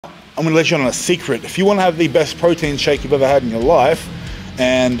I'm gonna let you on a secret. If you wanna have the best protein shake you've ever had in your life,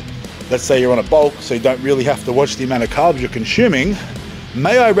 and let's say you're on a bulk, so you don't really have to watch the amount of carbs you're consuming,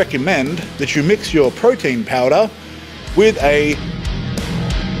 may I recommend that you mix your protein powder with a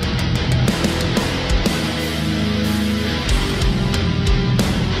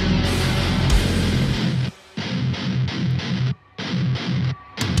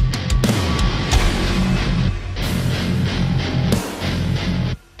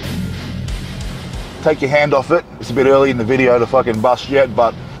take your hand off it. It's a bit early in the video to fucking bust yet,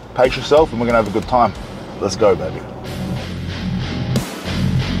 but pace yourself and we're gonna have a good time. Let's go, baby.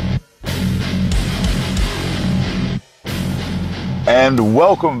 And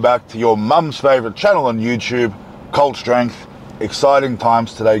welcome back to your mum's favorite channel on YouTube, Cold Strength. Exciting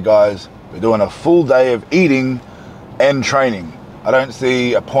times today, guys. We're doing a full day of eating and training. I don't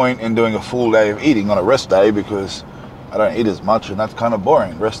see a point in doing a full day of eating on a rest day because I don't eat as much and that's kind of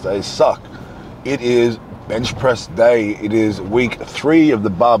boring. Rest days suck. It is bench press day. It is week 3 of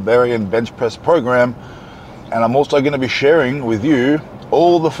the Barbarian bench press program. And I'm also going to be sharing with you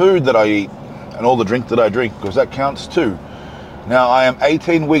all the food that I eat and all the drink that I drink, because that counts too. Now, I am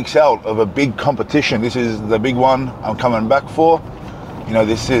 18 weeks out of a big competition. This is the big one I'm coming back for. You know,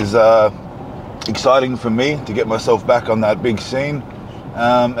 this is exciting for me to get myself back on that big scene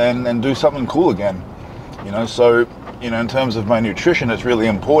and do something cool again. You know, so, you know, in terms of my nutrition, it's really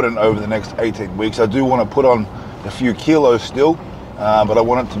important over the next 18 weeks. I do want to put on a few kilos still, but I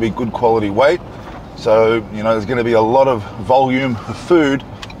want it to be good quality weight. So, you know, there's going to be a lot of volume of food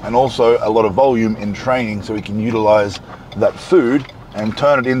and also a lot of volume in training, so we can utilize that food and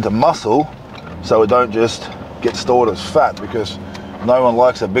turn it into muscle so it don't just get stored as fat, because no one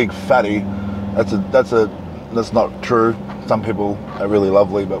likes a big fatty. That's not true. Some people are really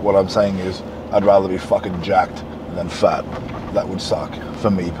lovely, but what I'm saying is I'd rather be fucking jacked than fat. That would suck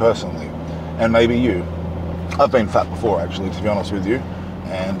for me personally, and maybe you. I've been fat before, actually, to be honest with you,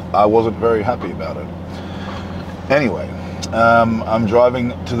 and I wasn't very happy about it. Anyway, I'm driving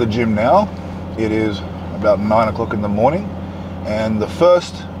to the gym now. It is about 9 o'clock in the morning, and the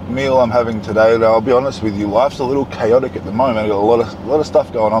first meal I'm having today, now I'll be honest with you, life's a little chaotic at the moment. I've got a lot of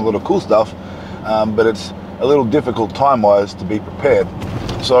stuff going on, a lot of cool stuff, but it's a little difficult time-wise to be prepared.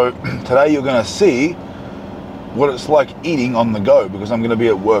 So today you're going to see what it's like eating on the go, because I'm going to be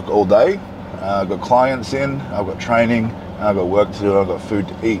at work all day. I've got clients in, I've got training, I've got work to do, I've got food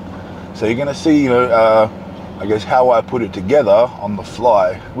to eat. So you're going to see, you know, I guess how I put it together on the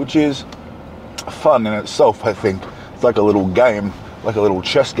fly, which is fun in itself, I think. It's like a little game, like a little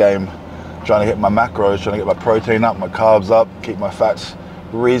chess game, trying to hit my macros, trying to get my protein up, my carbs up, keep my fats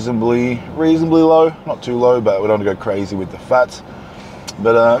reasonably low, not too low, but we don't want to go crazy with the fats.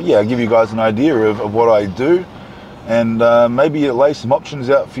 But yeah, I'll give you guys an idea of what I do, and maybe lay some options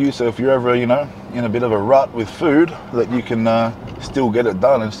out for you, so if you're ever, you know, in a bit of a rut with food, that you can still get it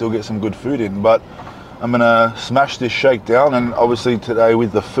done and still get some good food in. But I'm gonna smash this shake down, and obviously today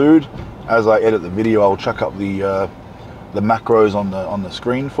with the food, as I edit the video, I'll chuck up the macros on the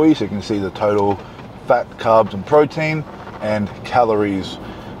screen for you, so you can see the total fat, carbs, and protein and calories,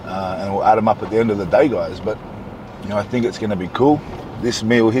 and we'll add them up at the end of the day, guys. But you know, I think it's going to be cool. This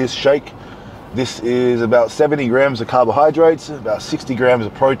meal here's shake. This is about 70 grams of carbohydrates, about 60 grams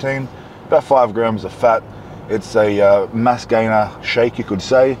of protein, about 5 grams of fat. It's a mass gainer shake, you could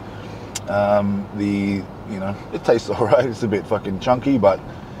say. You know, it tastes all right. It's a bit fucking chunky, but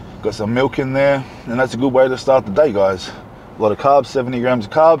got some milk in there, and that's a good way to start the day, guys. A lot of carbs, 70 grams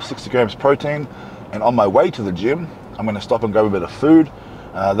of carbs, 60 grams of protein. And on my way to the gym, I'm going to stop and grab a bit of food.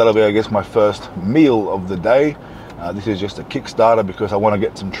 That'll be, I guess, my first meal of the day. This is just a Kickstarter because I want to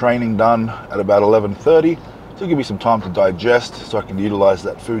get some training done at about 11:30. So give me some time to digest so I can utilize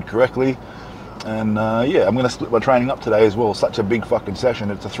that food correctly. And yeah, I'm going to split my training up today as well. Such a big fucking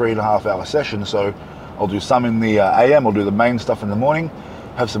session. It's a 3.5 hour session. So I'll do some in the AM. I'll do the main stuff in the morning.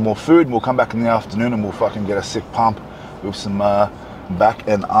 Have some more food. And we'll come back in the afternoon and we'll fucking get a sick pump with some back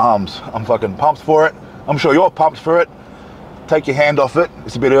and arms. I'm fucking pumped for it. I'm sure you're pumped for it. Take your hand off it.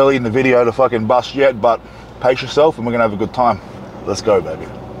 It's a bit early in the video to fucking bust yet, but pace yourself and we're gonna have a good time. Let's go, baby.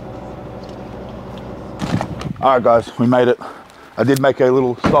 All right, guys, we made it. I did make a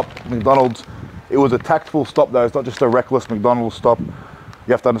little stop at McDonald's. It was a tactful stop though. It's not just a reckless McDonald's stop. You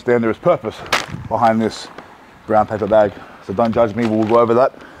have to understand there is purpose behind this brown paper bag. So don't judge me, we'll go over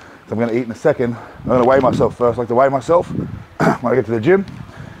that. So I'm gonna eat in a second. I'm gonna weigh myself first. I like to weigh myself when I get to the gym.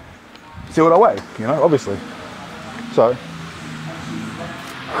 See what I weigh, you know, obviously. So,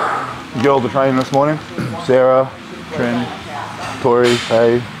 the girls are training this morning. Sarah, Trin, Tori,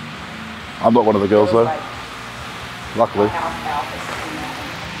 Faye. I'm not one of the girls though, luckily.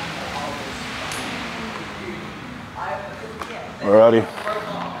 Alrighty.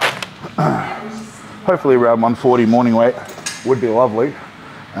 Hopefully around 140 morning weight would be lovely,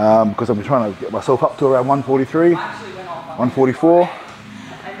 because I've been trying to get myself up to around 143, 144.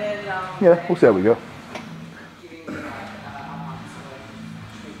 Yeah, we'll see how we go.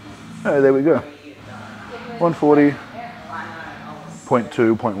 Oh, there we go. 140,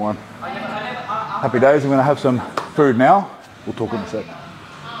 0.2, 0.1. Happy days. I'm going to have some food now. We'll talk in a sec.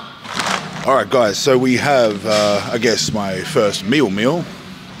 Alright guys, so we have, I guess, my first meal.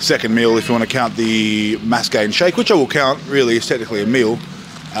 Second meal if you want to count the mass gain shake, which I will count, really, is technically a meal.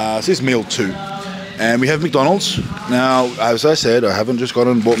 So this is meal 2. And we have McDonald's. Now, as I said, I haven't just gone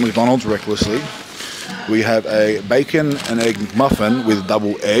and bought McDonald's recklessly. We have a bacon and egg McMuffin with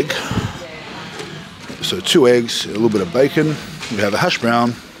double egg. So 2 eggs, a little bit of bacon. We have a hash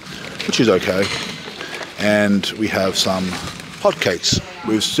brown, which is okay. And we have some hotcakes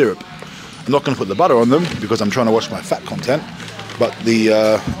with syrup. I'm not going to put the butter on them because I'm trying to watch my fat content. But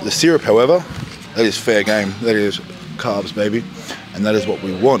the syrup, however, that is fair game. That is carbs, baby. And that is what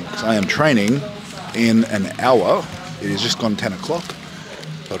we want, because I am training in an hour. It has just gone 10 o'clock.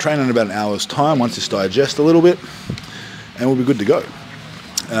 So I'll train in about an hour's time once this digests a little bit, and we'll be good to go.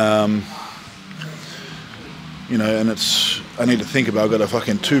 You know, and I need to think about, I've got a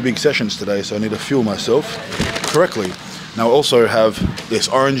fucking 2 big sessions today, so I need to fuel myself correctly. Now I also have this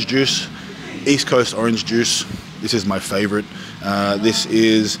orange juice, East Coast orange juice. This is my favorite. This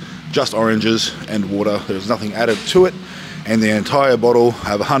is just oranges and water. There's nothing added to it. And the entire bottle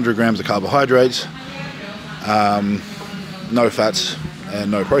have 100 grams of carbohydrates, no fats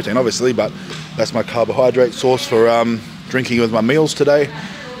and no protein, obviously, but that's my carbohydrate source for drinking with my meals today.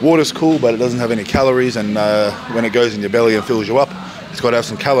 Water's cool, but it doesn't have any calories, and when it goes in your belly and fills you up, it's got to have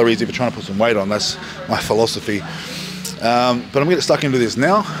some calories if you're trying to put some weight on. That's my philosophy. But I'm going to get stuck into this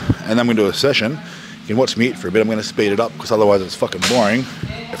now, and then I'm going to do a session. You can watch me eat for a bit. I'm going to speed it up, because otherwise it's fucking boring.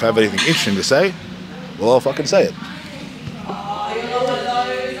 If I have anything interesting to say, well, I'll fucking say it.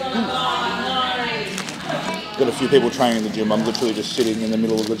 Got a few people training in the gym. I'm literally just sitting in the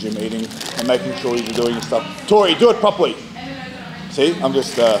middle of the gym eating and making sure you're doing your stuff. Tori, do it properly. See, I'm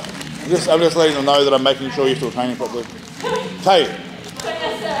just letting them know that I'm making sure you're still training properly. Tay,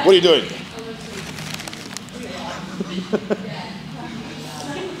 what are you doing?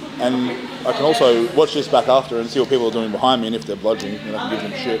 And I can also watch this back after and see what people are doing behind me, and if they're bludgeoning, then I can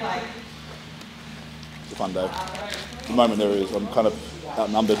give them shit. It's a fun day. At the moment there is, I'm kind of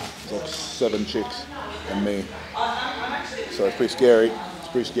outnumbered. It's like 7 chicks and me. So it's pretty scary. It's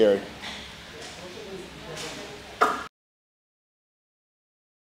pretty scary.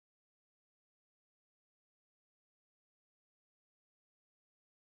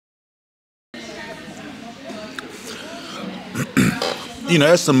 You know,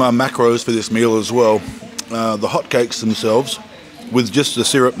 there's some macros for this meal as well. The hotcakes themselves, with just the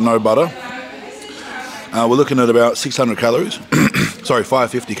syrup, no butter. We're looking at about 600 calories. Sorry,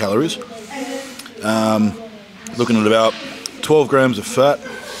 550 calories. Looking at about 12 grams of fat,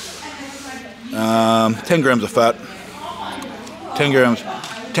 10 grams of fat, 10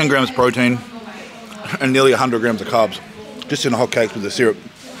 grams protein, and nearly 100 grams of carbs, just in a hotcake with the syrup.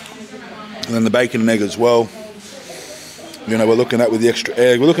 And then the bacon and egg as well. You know, we're looking at, with the extra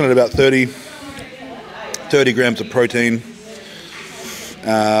egg, we're looking at about 30 grams of protein,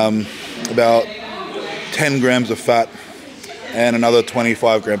 about 10 grams of fat, and another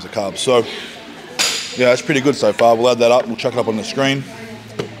 25 grams of carbs. So, yeah, it's pretty good so far. We'll add that up and we'll chuck it up on the screen.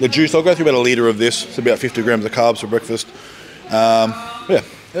 The juice, I'll go through about a litre of this. It's about 50 grams of carbs for breakfast. Yeah,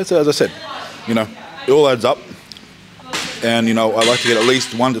 that's, as I said, you know, it all adds up. And, you know, I like to get at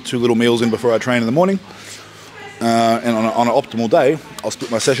least 1 to 2 little meals in before I train in the morning. And on an optimal day, I'll split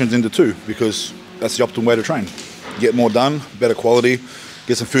my sessions into 2, because that's the optimal way to train. Get more done, better quality,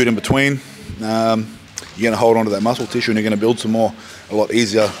 get some food in between. You're going to hold on to that muscle tissue, and you're going to build some more a lot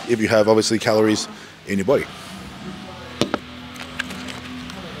easier if you have, obviously, calories in your body.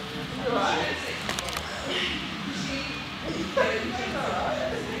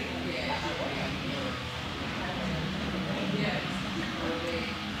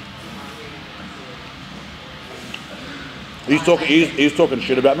 He's talking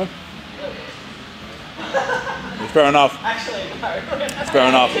shit about me. It's fair enough. Actually, no. It's fair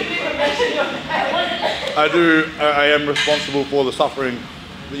enough. I am responsible for the suffering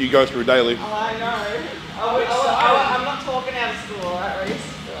that you go through daily. Oh, I know. I'm not talking out of school, right, Reese?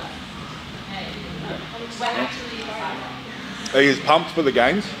 Are you pumped for the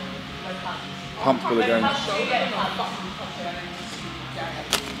gains? Pumped for the gains.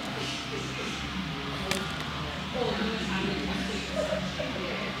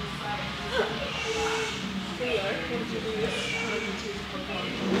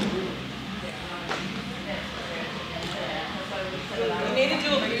 You need to do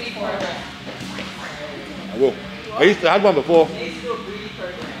a booty program. I will. I used to have one before. You need to do a booty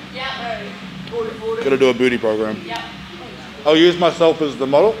program. Yeah. Gotta do a booty program. Yep. I'll use myself as the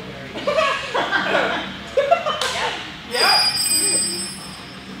model.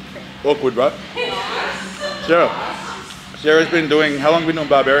 Awkward, right? Sarah's been doing, how long have you been doing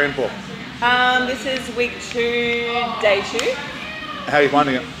Barbarian for? This is week 2, day 2. How are you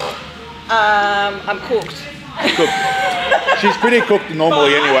finding it? I'm cooked. Cooked. She's pretty cooked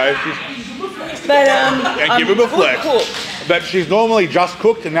normally anyway. But And give him a flex. But she's normally just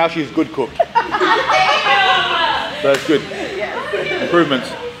cooked and now she's good cooked. That's good.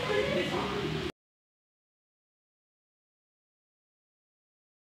 Improvements.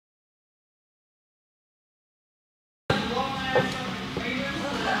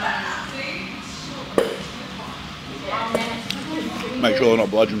 Make sure they're not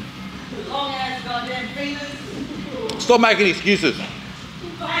bludgeon. Stop making excuses.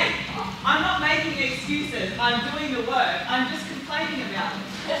 Hey, I'm not making excuses. I'm doing the work. I'm just complaining about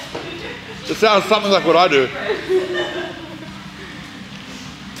it. It sounds something like what I do.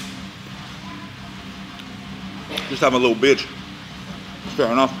 Just have a little bitch.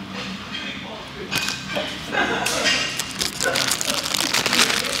 Fair enough.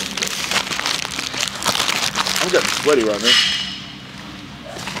 I'm getting sweaty right now.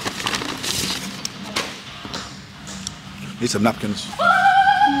 Need some napkins.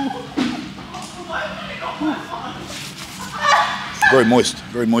 Very moist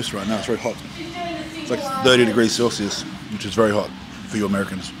right now. It's very hot. It's like 30 degrees Celsius, which is very hot for you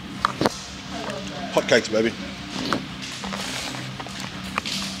Americans. Hot cakes, baby.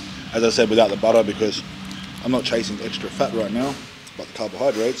 As I said, without the butter, because I'm not chasing extra fat right now, but the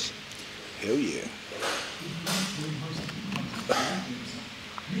carbohydrates, hell yeah.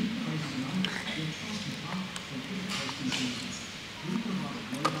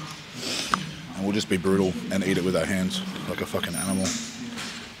 And we'll just be brutal and eat it with our hands like a fucking animal.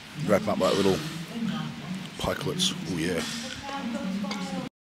 Wrap up like little pikelets. Oh yeah.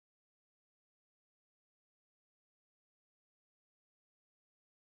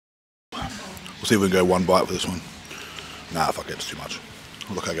 We'll see if we can go one bite for this one. Nah, fuck it, it's too much.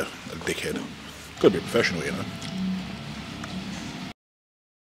 I look like a dickhead. Gotta be professional, you know.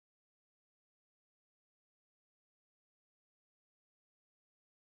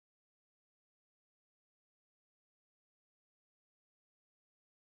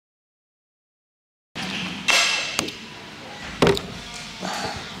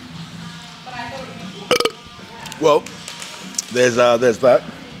 Well, there's that.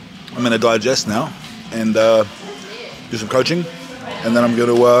 I'm going to digest now and do some coaching, and then I'm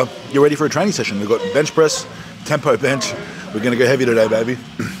going to get ready for a training session. We've got bench press, tempo bench. We're going to go heavy today, baby.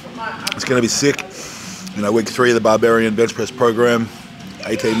 It's going to be sick. You know, week 3 of the Barbarian bench press program,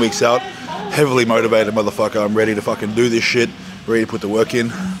 18 weeks out. Heavily motivated motherfucker. I'm ready to fucking do this shit. Ready to put the work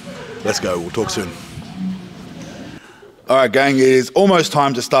in. Let's go. We'll talk soon. All right, gang, it is almost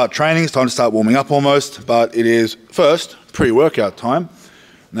time to start training. It's time to start warming up almost, but it is first pre-workout time.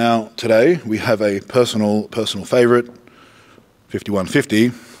 Now, today we have a personal favorite,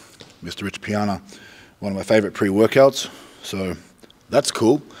 5150, Mr. Rich Piana, one of my favorite pre-workouts, so that's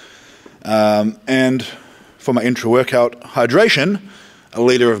cool. And for my intra-workout hydration, a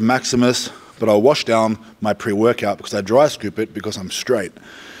liter of Maximus, but I'll wash down my pre-workout because I dry scoop it because I'm straight.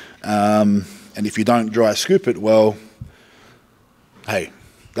 And if you don't dry scoop it, well, hey,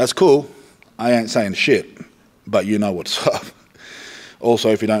 that's cool. I ain't saying shit, but you know what's up. Also,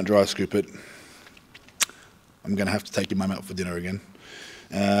 if you don't dry scoop it, I'm going to have to take your mum out for dinner again.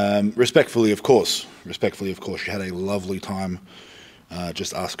 Respectfully, of course. She had a lovely time.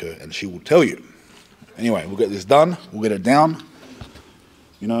 Just ask her and she will tell you. Anyway, we'll get this done. We'll get it down.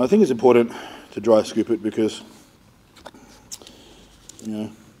 You know, I think it's important to dry scoop it because, you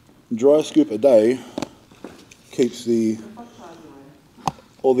know, dry scoop a day keeps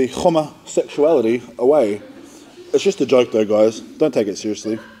all the homosexuality away. It's just a joke though, guys. Don't take it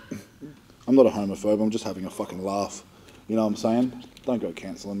seriously. I'm not a homophobe, I'm just having a fucking laugh. You know what I'm saying? Don't go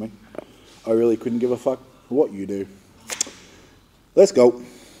cancelling me. I really couldn't give a fuck what you do. Let's go.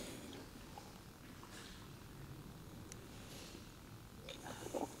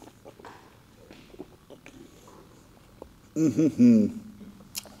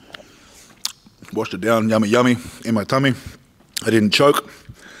 Washed it down, yummy, yummy, in my tummy. I didn't choke.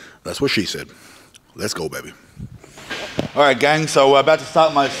 That's what she said. Let's go, baby. All right, gang, so we're about to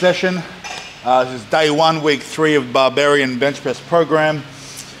start my session. This is day 1, week 3 of Barbarian bench press program.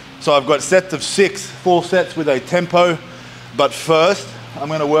 So I've got sets of 6, 4 sets with a tempo. But first, I'm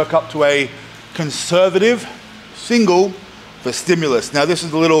going to work up to a conservative single for stimulus. Now this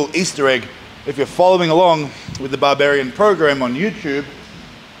is a little Easter egg. If you're following along with the Barbarian program on YouTube,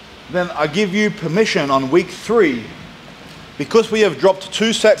 then I give you permission on week 3. Because we have dropped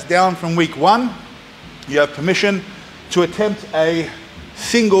 2 sets down from week 1, you have permission to attempt a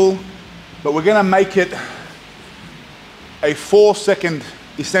single, but we're gonna make it a 4-second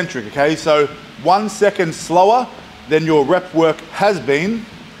eccentric, okay? So 1 second slower than your rep work has been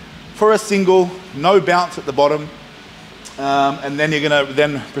for a single, no bounce at the bottom, and then you're gonna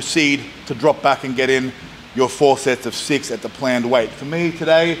then proceed to drop back and get in your 4 sets of 6 at the planned weight. For me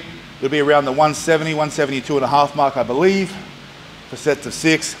today, it'll be around the 170, 172.5 mark, I believe, for sets of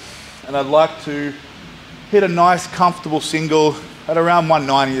 6. And I'd like to hit a nice, comfortable single at around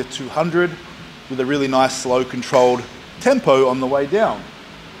 190 to 200 with a really nice, slow, controlled tempo on the way down.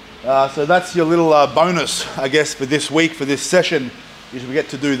 So that's your little bonus, I guess, for this week, for this session, is we get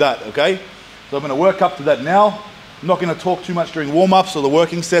to do that, okay? So I'm gonna work up to that now. I'm not gonna talk too much during warm-ups or the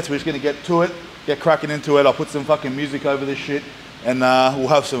working sets. We're just gonna get to it, get cracking into it. I'll put some fucking music over this shit and we'll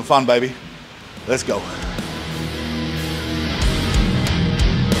have some fun, baby. Let's go.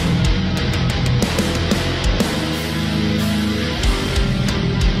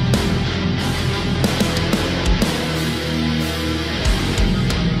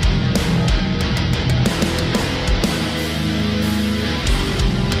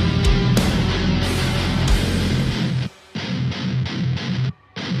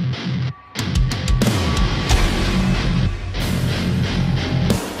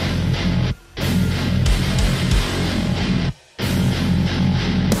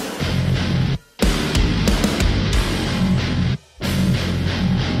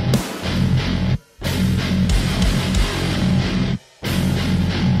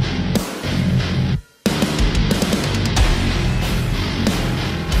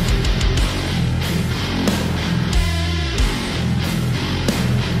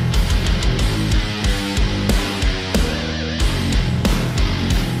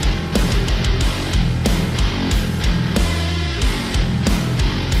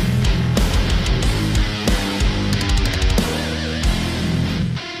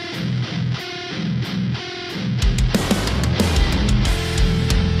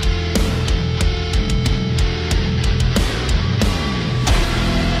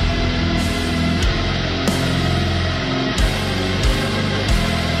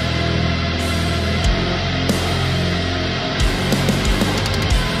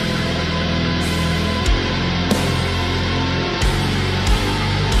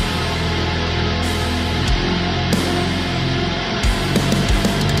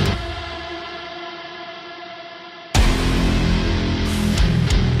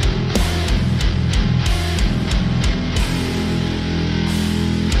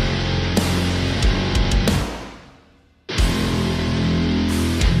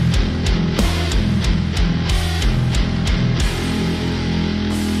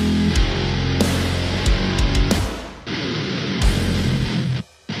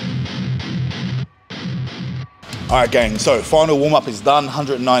 All right, gang, so final warm-up is done,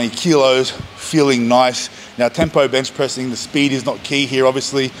 190 kilos, feeling nice. Now, tempo bench pressing, the speed is not key here,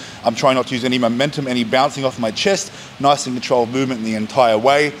 obviously. I'm trying not to use any momentum, any bouncing off my chest, nice and controlled movement the entire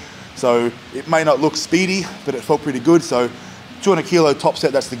way. So it may not look speedy, but it felt pretty good. So 200 kilo top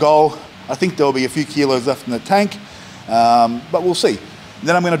set, that's the goal. I think there'll be a few kilos left in the tank, but we'll see.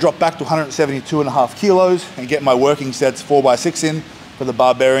 Then I'm gonna drop back to 172.5 kilos and get my working sets 4x6 in for the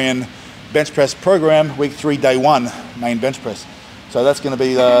Barbarian bench press program, week 3, day 1, main bench press. So that's gonna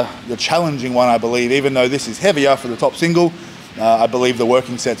be the challenging one, I believe. Even though this is heavier for the top single, I believe the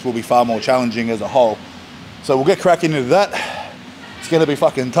working sets will be far more challenging as a whole. So we'll get cracking into that. It's gonna be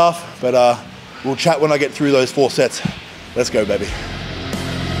fucking tough, but we'll chat when I get through those 4 sets. Let's go, baby.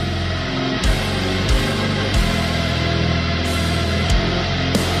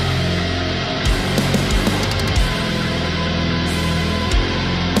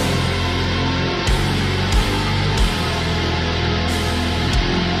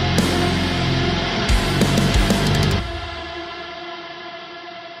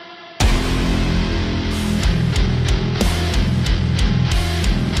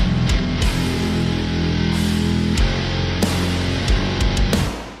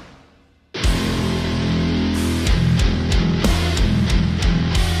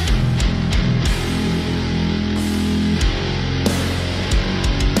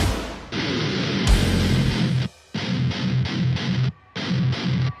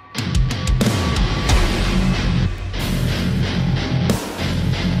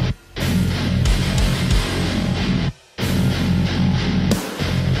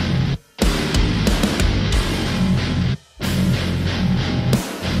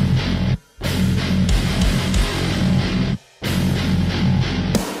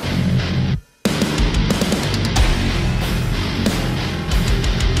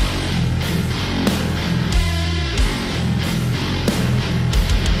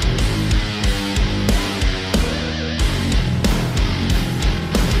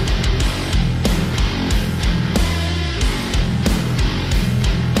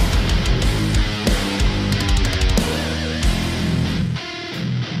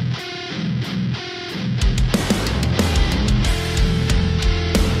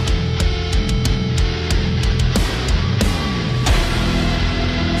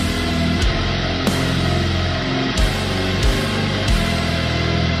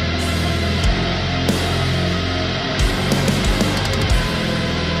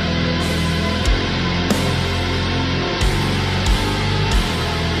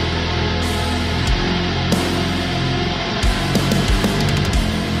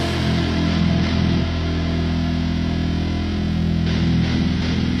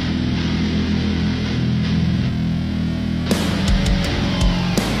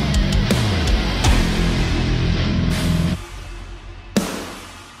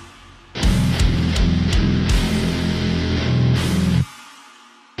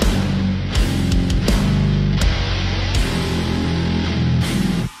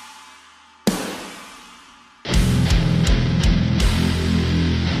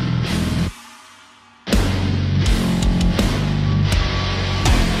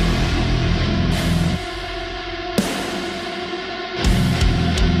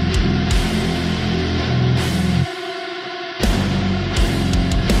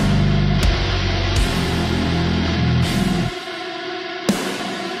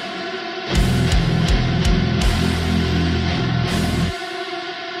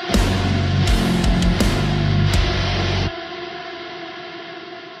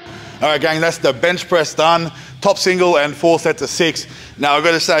 All right, gang, that's the bench press done. Top single and 4 sets of 6. Now, I've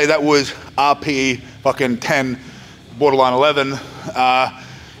got to say that was RPE fucking 10, borderline 11. I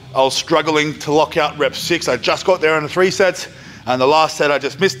was struggling to lock out rep 6. I just got there in the 3 sets, and the last set I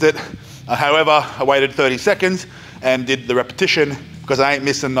just missed it. However, I waited 30 seconds and did the repetition because I ain't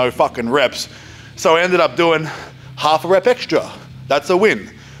missing no fucking reps. So I ended up doing half a rep extra. That's a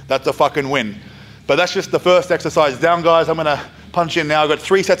win. That's a fucking win. But that's just the first exercise down, guys. I'm gonna punch in now. I've got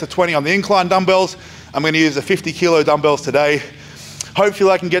 3 sets of 20 on the incline dumbbells. I'm gonna use the 50 kilo dumbbells today. Hopefully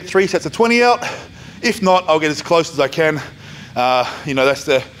I can get 3 sets of 20 out. If not, I'll get as close as I can. You know, that's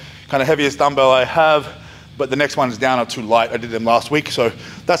the kind of heaviest dumbbell I have, but the next ones down are too light. I did them last week, so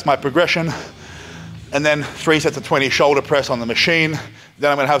that's my progression. And then 3 sets of 20 shoulder press on the machine.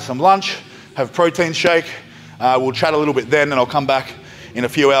 Then I'm gonna have some lunch, have a protein shake. We'll chat a little bit then, and I'll come back in a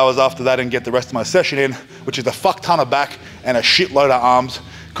few hours after that and get the rest of my session in, which is a fuck ton of back and a shitload of arms,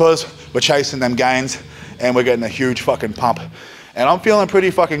 because we're chasing them gains and we're getting a huge fucking pump. And I'm feeling pretty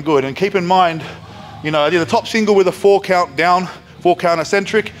fucking good. And keep in mind, you know, I did a top single with a 4 count down, 4 count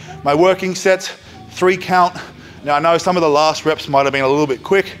eccentric. My working sets, 3 count. Now I know some of the last reps might have been a little bit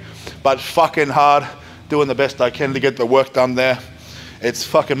quick, but fucking hard, doing the best I can to get the work done there. It's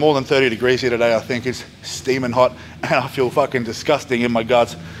fucking more than 30 degrees here today, I think. It's steaming hot, and I feel fucking disgusting in my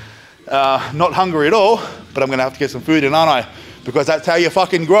guts. Not hungry at all, but I'm gonna have to get some food in, aren't I? Because that's how you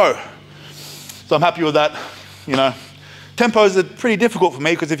fucking grow. So I'm happy with that, you know. Tempos are pretty difficult for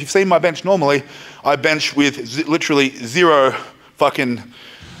me, because if you've seen my bench normally, I bench with literally 0 fucking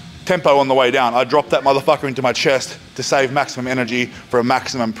tempo on the way down. I drop that motherfucker into my chest to save maximum energy for a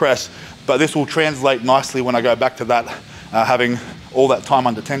maximum press. But this will translate nicely when I go back to that, having all that time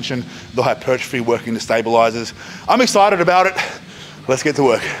under tension, the hypertrophy working the stabilizers. I'm excited about it. Let's get to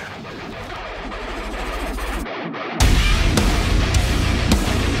work.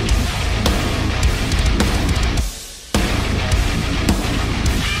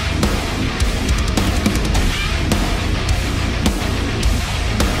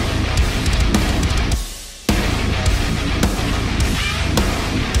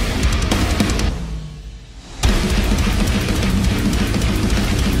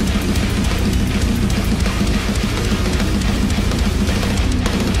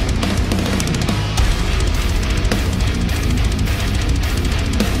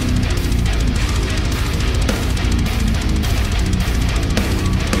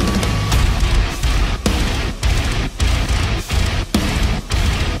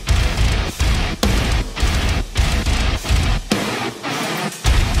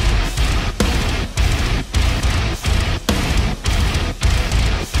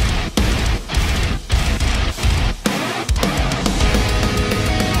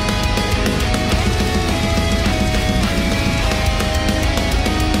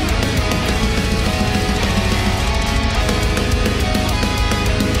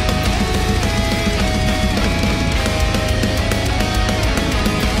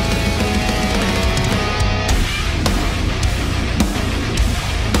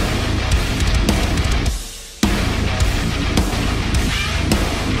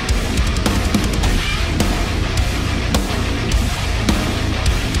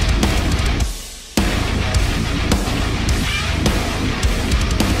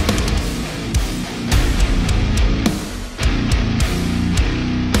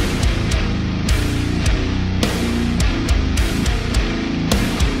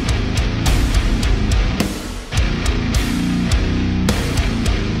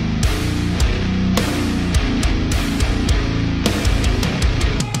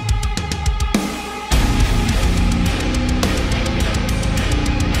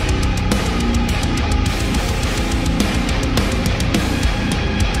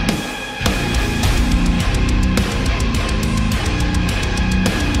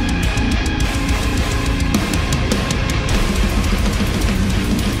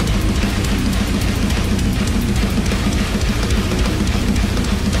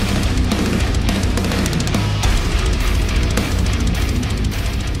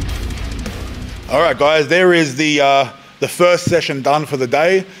 All right, guys, there is the first session done for the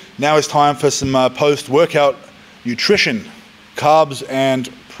day. Now it's time for some post-workout nutrition, carbs and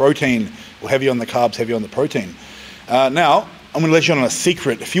protein. Well, heavy on the carbs, heavy on the protein. Now, I'm gonna let you in on a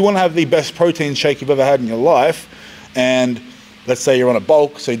secret. If you wanna have the best protein shake you've ever had in your life, and let's say you're on a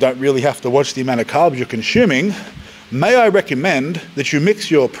bulk, so you don't really have to watch the amount of carbs you're consuming, may I recommend that you mix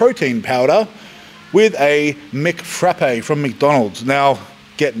your protein powder with a McFrappe from McDonald's. Now,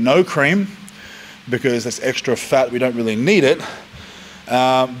 get no cream, because that's extra fat, we don't really need it.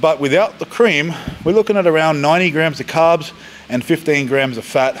 But without the cream, we're looking at around 90 grams of carbs and 15 grams of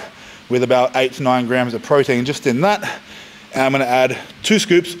fat with about 8 to 9 grams of protein just in that. And I'm going to add 2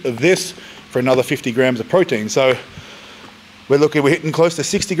 scoops of this for another 50 grams of protein. So we're hitting close to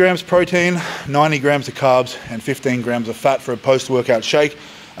 60 grams protein, 90 grams of carbs, and 15 grams of fat for a post-workout shake,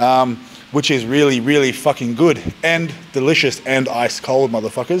 which is really, really fucking good and delicious and ice cold,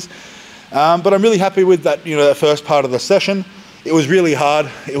 motherfuckers. But I'm really happy with that, you know, that first part of the session. It was really hard.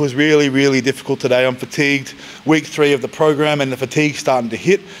 It was really, really difficult today. I'm fatigued. Week 3 of the program and the fatigue's starting to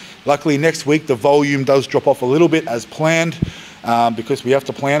hit. Luckily, next week, the volume does drop off a little bit as planned because we have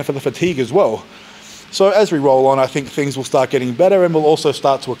to plan for the fatigue as well. So as we roll on, I think things will start getting better, and we'll also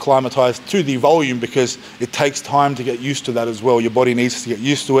start to acclimatize to the volume because it takes time to get used to that as well. Your body needs to get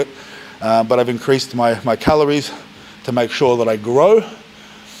used to it. But I've increased my calories to make sure that I grow.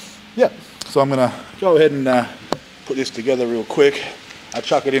 Yeah, so I'm gonna go ahead and put this together real quick. I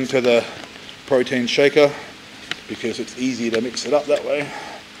chuck it into the protein shaker because it's easy to mix it up that way.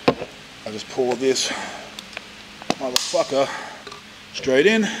 I just pour this motherfucker straight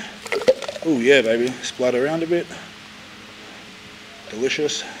in. Oh yeah, baby, splatter around a bit.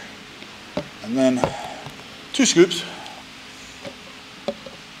 Delicious. And then 2 scoops.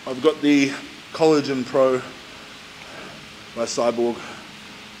 I've got the Collagen Pro by Cyborg.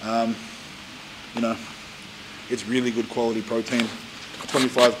 You know, it's really good quality protein.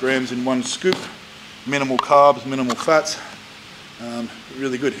 25 grams in 1 scoop. Minimal carbs, minimal fats.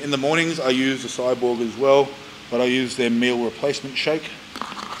 Really good. In the mornings, I use the Cyborg as well, but I use their meal replacement shake,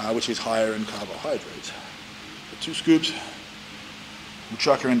 which is higher in carbohydrates. 2 scoops. We'll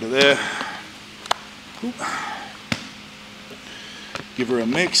chuck her into there. Oop. Give her a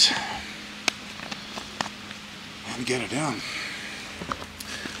mix and get her down.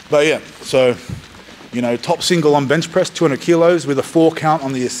 But yeah, so, you know, top single on bench press, 200 kilos with a 4 count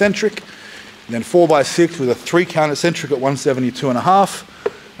on the eccentric, and then 4x6 with a 3 count eccentric at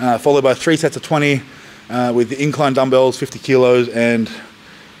 172.5, followed by 3 sets of 20 with the incline dumbbells, 50 kilos, and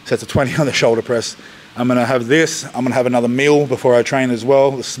sets of 20 on the shoulder press. I'm gonna have this. I'm gonna have another meal before I train as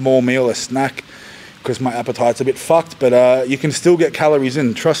well, a small meal, a snack, because my appetite's a bit fucked, but you can still get calories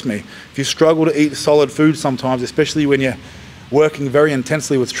in, trust me. If you struggle to eat solid food sometimes, especially when you're working very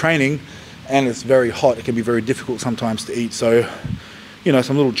intensely with training and it's very hot, it can be very difficult sometimes to eat. So, you know,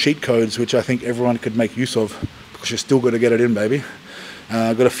 some little cheat codes which I think everyone could make use of, because you're still got to get it in, baby.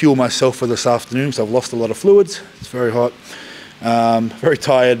 I've got to fuel myself for this afternoon because I've lost a lot of fluids. It's very hot. Very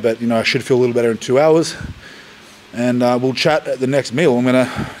tired, but you know, I should feel a little better in 2 hours. And we'll chat at the next meal. I'm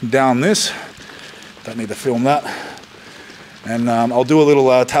gonna down this. Don't need to film that. And I'll do a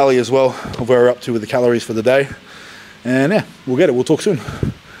little tally as well of where we're up to with the calories for the day. And yeah, we'll get it. We'll talk soon.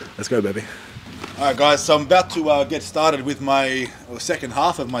 Let's go, baby. All right, guys. So I'm about to get started with my second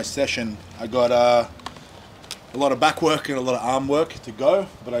half of my session. I got a lot of back work and a lot of arm work to go,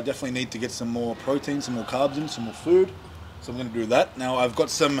 but I definitely need to get some more protein, some more carbs in, some more food. So I'm going to do that. Now I've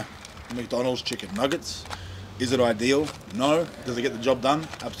got some McDonald's chicken nuggets. Is it ideal? No. Does it get the job done?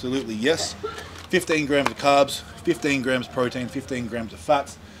 Absolutely yes. 15 grams of carbs, 15 grams protein, 15 grams of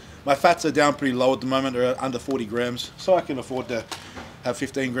fats. My fats are down pretty low at the moment. They're under 40 grams, so I can afford to have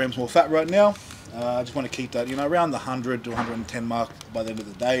 15 grams more fat right now. I just want to keep that, you know, around the 100 to 110 mark by the end of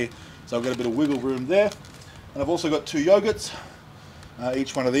the day. So I've got a bit of wiggle room there. And I've also got 2 yogurts.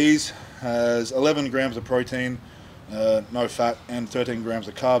 Each one of these has 11 grams of protein, no fat, and 13 grams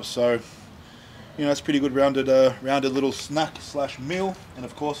of carbs. So, you know, it's pretty good rounded little snack slash meal. And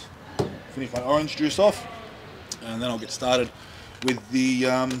of course, finish my orange juice off, and then I'll get started with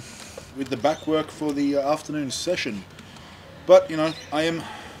the back work for the afternoon session. But you know, I am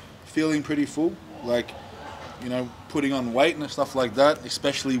feeling pretty full, like, you know, putting on weight and stuff like that,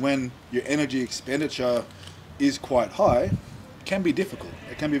 especially when your energy expenditure is quite high, can be difficult.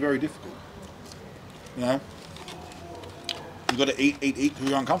 It can be very difficult. You know, you've got to eat because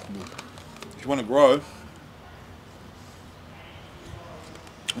you're uncomfortable. If you want to grow,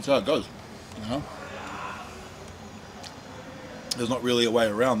 that's how it goes. You know, there's not really a way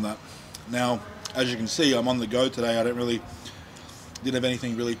around that. Now, as you can see, I'm on the go today. I didn't have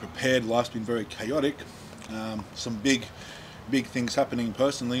anything really prepared. Life's been very chaotic. Some big things happening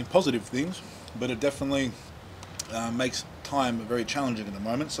personally, positive things, but it definitely makes time very challenging at the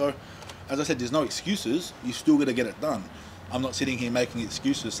moment. So, as I said, there's no excuses. You still got to get it done. I'm not sitting here making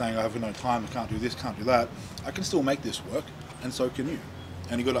excuses saying I have no time, I can't do this, can't do that. I can still make this work, and so can you.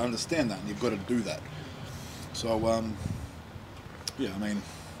 And you've got to understand that, and you've got to do that. So, yeah, I mean,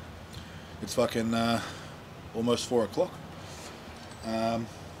 it's fucking almost 4 o'clock.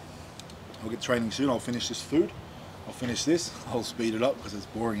 I'll get training soon. I'll finish this food. I'll finish this. I'll speed it up because it's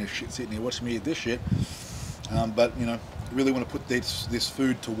boring as shit sitting here watching me eat this shit. But, you know, really want to put this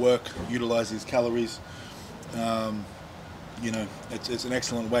food to work, utilize these calories. You know, it's an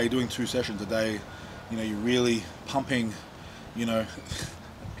excellent way. Doing 2 sessions a day, you know, you're really pumping, you know,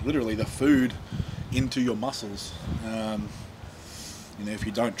 literally the food into your muscles. You know, if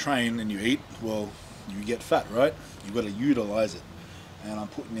you don't train and you eat, well, you get fat, right? You've got to utilize it. And I'm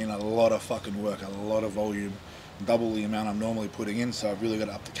putting in a lot of fucking work, a lot of volume, double the amount I'm normally putting in. So I've really got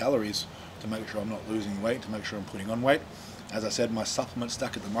to up the calories to make sure I'm not losing weight, to make sure I'm putting on weight. As I said, my supplement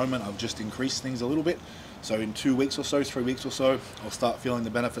stack at the moment, I've just increased things a little bit. So in 2 weeks or so, 3 weeks or so, I'll start feeling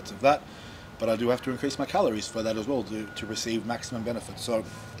the benefits of that. But I do have to increase my calories for that as well to receive maximum benefits. So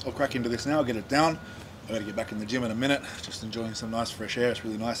I'll crack into this now, get it down. I got to get back in the gym in a minute, just enjoying some nice fresh air. It's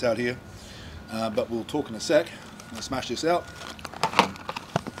really nice out here. But we'll talk in a sec. I'm going to smash this out.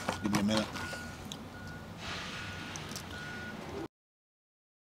 Give me a minute.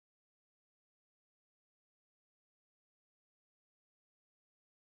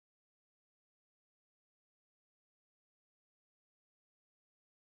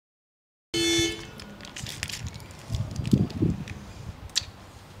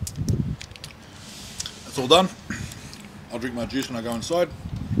 That's all done. I'll drink my juice when I go inside.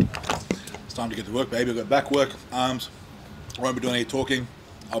 It's time to get to work, baby. I've got back work, arms. I won't be doing any talking.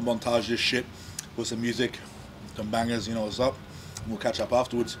 I'll montage this shit, put some music, some bangers, you know what's up. And we'll catch up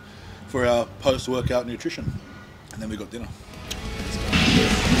afterwards for our post-workout nutrition. And then we got dinner.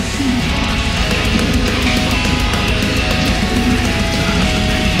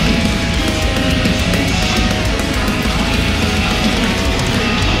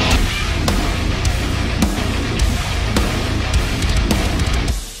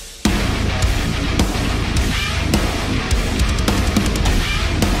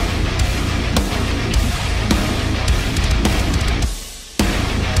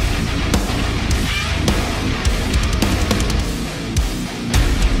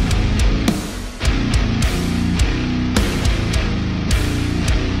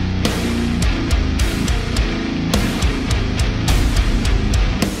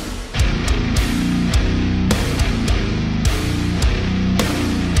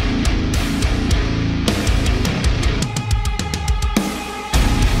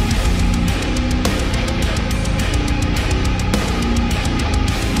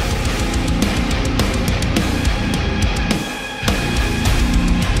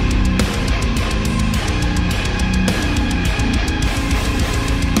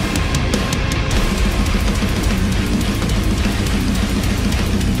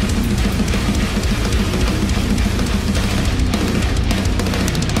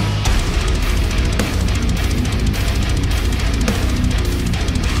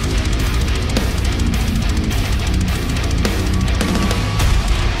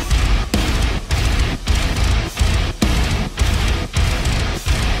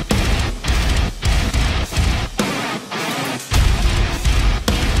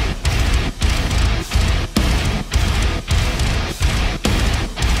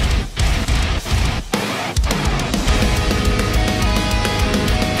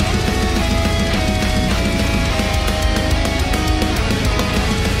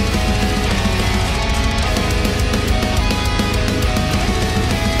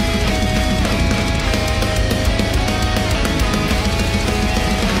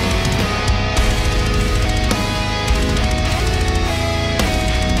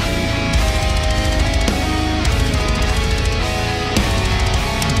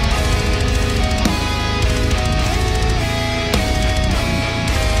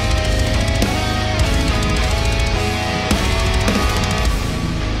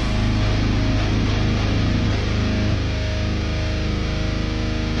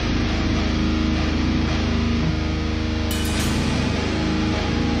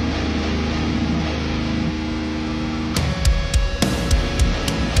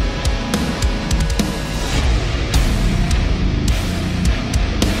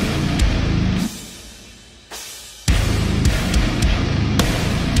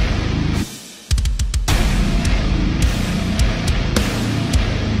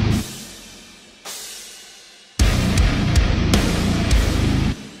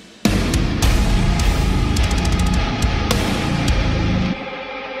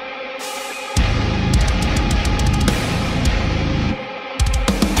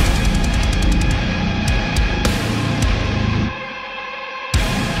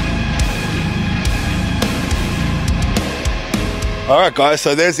 Alright guys,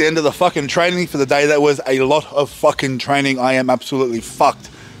 so there's the end of the fucking training for the day. That was a lot of fucking training. I am absolutely fucked.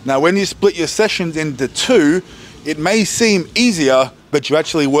 Now when you split your sessions into 2, it may seem easier, but you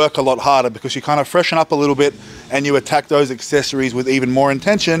actually work a lot harder because you kind of freshen up a little bit and you attack those accessories with even more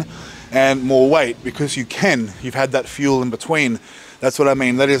intention and more weight, because you've had that fuel in between. That's what I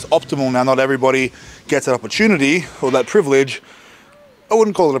mean. That is optimal. Now, not everybody gets that opportunity or that privilege. I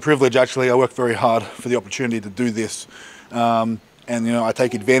wouldn't call it a privilege, actually. I work very hard for the opportunity to do this. And, you know, I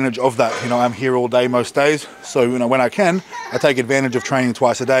take advantage of that. You know, I'm here all day most days. So, you know, when I can, I take advantage of training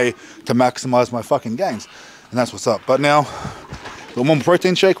twice a day to maximize my fucking gains. And that's what's up. But now, one more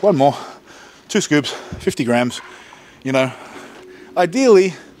protein shake, one more. 2 scoops, 50 grams. You know,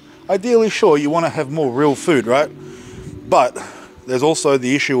 ideally, sure, you want to have more real food, right? But there's also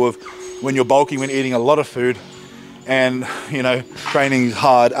the issue of when you're bulking, when eating a lot of food, and, you know, training is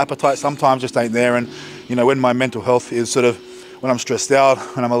hard, appetite sometimes just ain't there. And, you know, when my mental health is sort of, when I'm stressed out,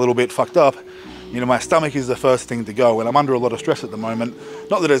 when I'm a little bit fucked up, you know, my stomach is the first thing to go. And I'm under a lot of stress at the moment.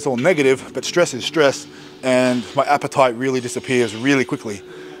 Not that it's all negative, but stress is stress, and my appetite really disappears really quickly.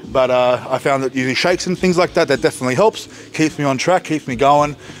 But I found that using shakes and things like that, that definitely helps, keeps me on track, keeps me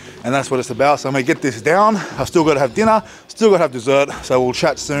going, and that's what it's about. So I'm gonna get this down. I've still got to have dinner, still got to have dessert, so we'll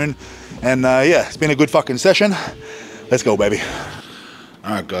chat soon. And yeah, it's been a good fucking session. Let's go, baby.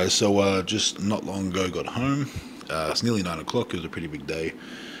 All right, guys, so just not long ago got home. It's nearly 9 o'clock. It was a pretty big day.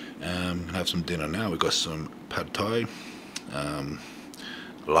 Gonna have some dinner now. We got some pad thai,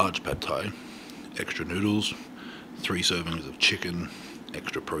 large pad thai, extra noodles, 3 servings of chicken,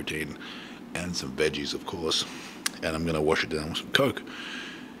 extra protein, and some veggies, of course. And I'm gonna wash it down with some Coke.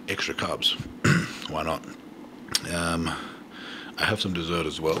 Extra carbs. Why not? I have some dessert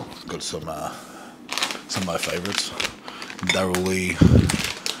as well. Got some of my favorites. Darryl Lee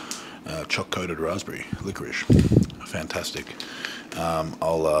choc-coated raspberry licorice. Fantastic.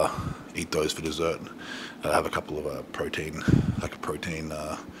 I'll eat those for dessert. I have a couple of protein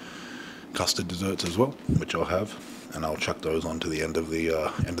custard desserts as well, which I'll have, and I'll chuck those onto the end of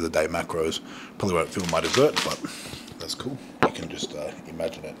the day macros. Probably won't film my dessert, but that's cool. You can just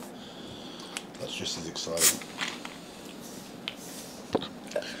imagine it. That's just as exciting.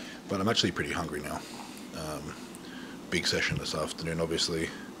 But I'm actually pretty hungry now. Big session this afternoon, obviously.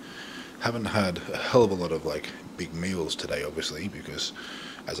 Haven't had a hell of a lot of like big meals today, obviously, because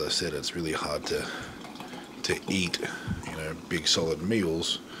as I said, it's really hard to eat, you know, big solid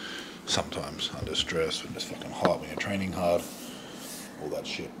meals sometimes under stress, when it's fucking hot, when you're training hard, all that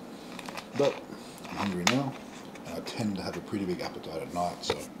shit. But I'm hungry now, and I tend to have a pretty big appetite at night,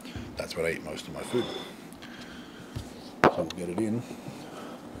 so that's when I eat most of my food. So we'll get it in.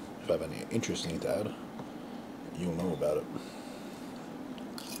 If I have any interesting to add, you'll know about it.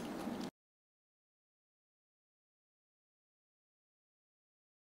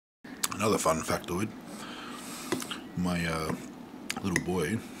 Another fun factoid, my little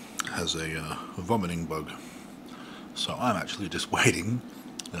boy has a vomiting bug, so I'm actually just waiting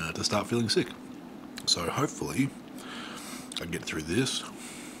to start feeling sick. So hopefully I get through this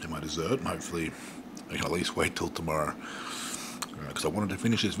and my dessert, and hopefully I can at least wait till tomorrow, because I wanted to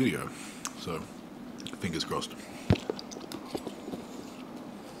finish this video, so fingers crossed.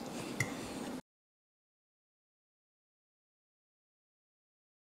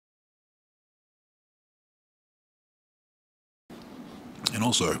 And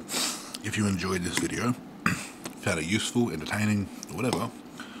also, if you enjoyed this video, found it useful, entertaining, or whatever,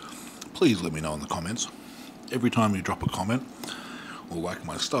 please let me know in the comments. Every time you drop a comment or like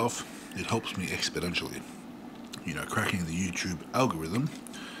my stuff, it helps me exponentially. You know, cracking the YouTube algorithm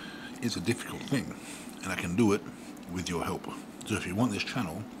is a difficult thing, and I can do it with your help. So if you want this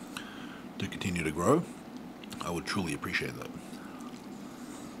channel to continue to grow, I would truly appreciate that.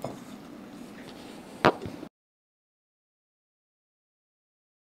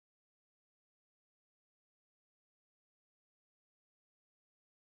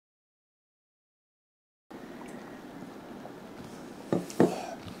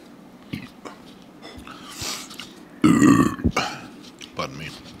 Pardon me.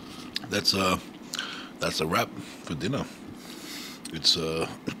 That's a wrap for dinner. It's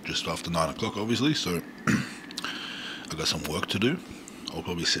just after 9 o'clock, obviously, so I've got some work to do. I'll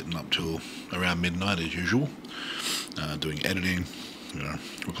probably be sitting up till around midnight as usual, doing editing, you know,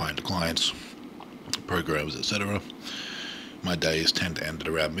 replying to clients, programs, etc. My days tend to end at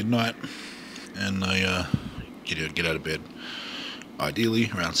around midnight, and I get out of bed ideally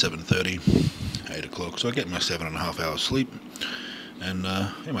around 7:30, 8 o'clock, so I get my 7.5 hours sleep, and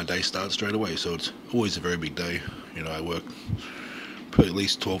yeah, my day starts straight away. So it's always a very big day. You know, I work probably at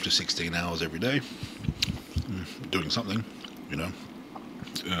least 12 to 16 hours every day, doing something, you know,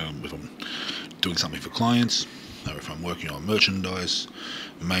 if I'm doing something for clients, or if I'm working on merchandise,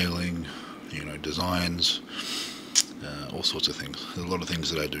 mailing, you know, designs, all sorts of things. There's a lot of things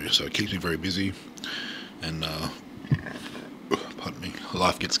that I do, so it keeps me very busy, and pardon me,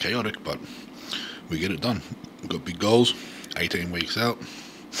 life gets chaotic, but we get it done. We've got big goals, 18 weeks out,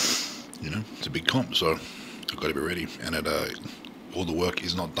 you know, it's a big comp, so I've got to be ready. And all the work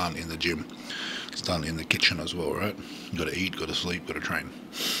is not done in the gym, it's done in the kitchen as well, right? You got to eat, got to sleep, got to train.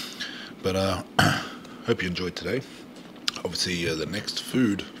 But hope you enjoyed today. Obviously the next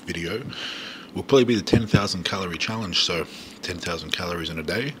food video will probably be the 10,000 calorie challenge, so 10,000 calories in a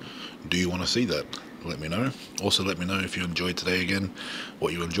day. Do you want to see that? Let me know. Also let me know if you enjoyed today again,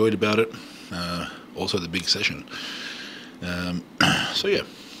 what you enjoyed about it, also the big session. So yeah,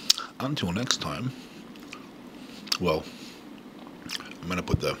 until next time, well, I'm going to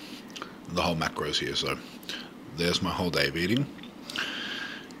put the whole macros here, so there's my whole day of eating,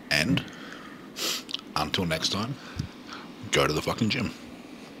 and until next time, go to the fucking gym.